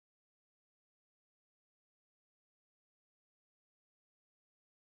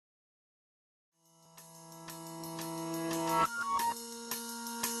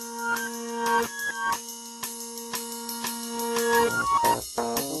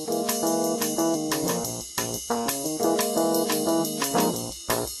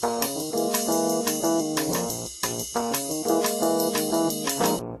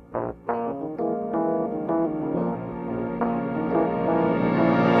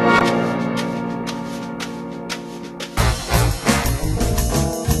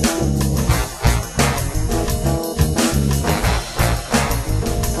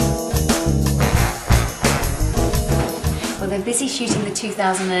busy shooting the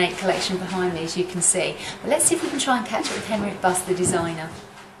 2008 collection behind me, as you can see. But let's see if we can try and catch up with Henrik Buss, the designer.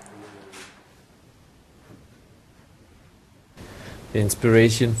 The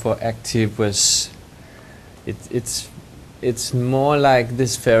inspiration for Active was, it's more like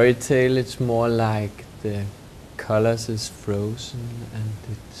this fairy tale. It's more like the colors is frozen and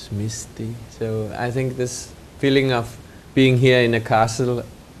it's misty. So I think this feeling of being here in a castle,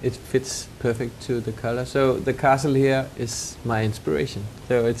 it fits perfect to the color. So the castle here is my inspiration.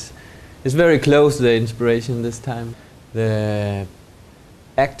 So it's very close to the inspiration this time. The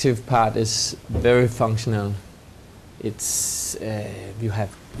Active part is very functional. It's you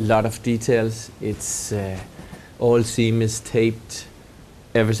have a lot of details. It's all seam is taped.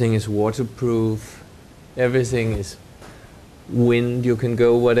 Everything is waterproof. Everything is wind. You can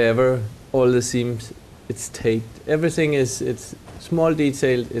go whatever. All the seams, it's taped. Everything is, it's small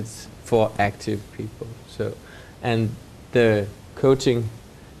detail. It's for active people. So, and the coaching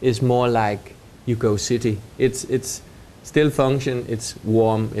is more like you go city. It's still function. It's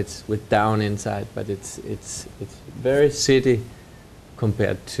warm. It's with down inside, but it's very city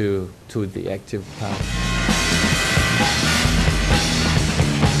compared to the active part.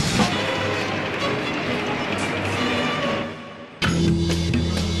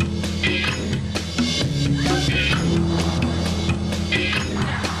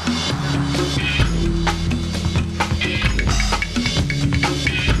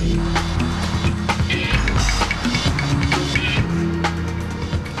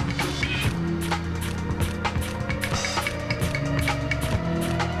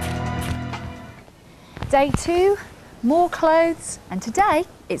 Day 2, more clothes, and today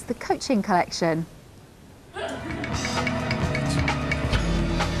it's the coaching collection.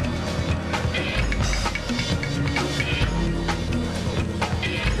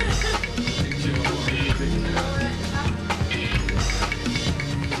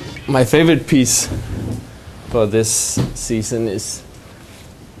 My favorite piece for this season is,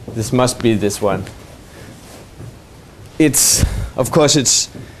 this must be this one. It's, of course it's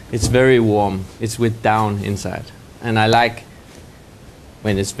very warm. It's with down inside. And I like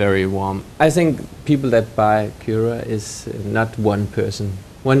when it's very warm. I think people that buy Kyra is not one person.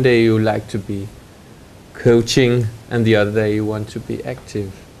 One day you like to be coaching and the other day you want to be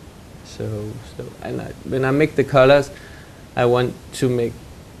active. When I make the colors, I want to make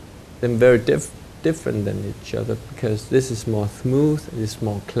them very different than each other, because this is more smooth, this is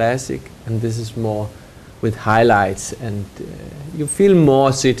more classic, and this is more with highlights, and you feel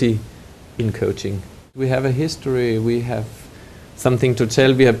more city in coaching. We have a history, we have something to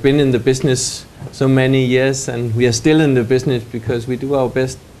tell. We have been in the business so many years, and we are still in the business because we do our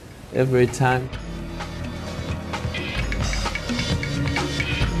best every time.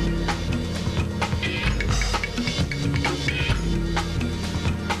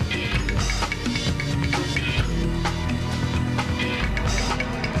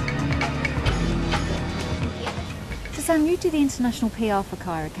 Sam, you do the international PR for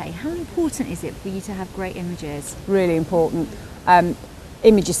Kyra.K. How important is it for you to have great images? Really important.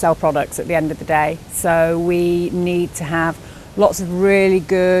 Images sell products at the end of the day, so we need to have lots of really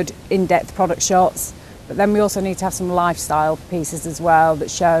good in-depth product shots, but then we also need to have some lifestyle pieces as well that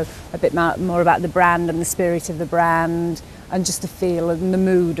show a bit more about the brand and the spirit of the brand and just the feel and the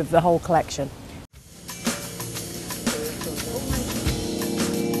mood of the whole collection.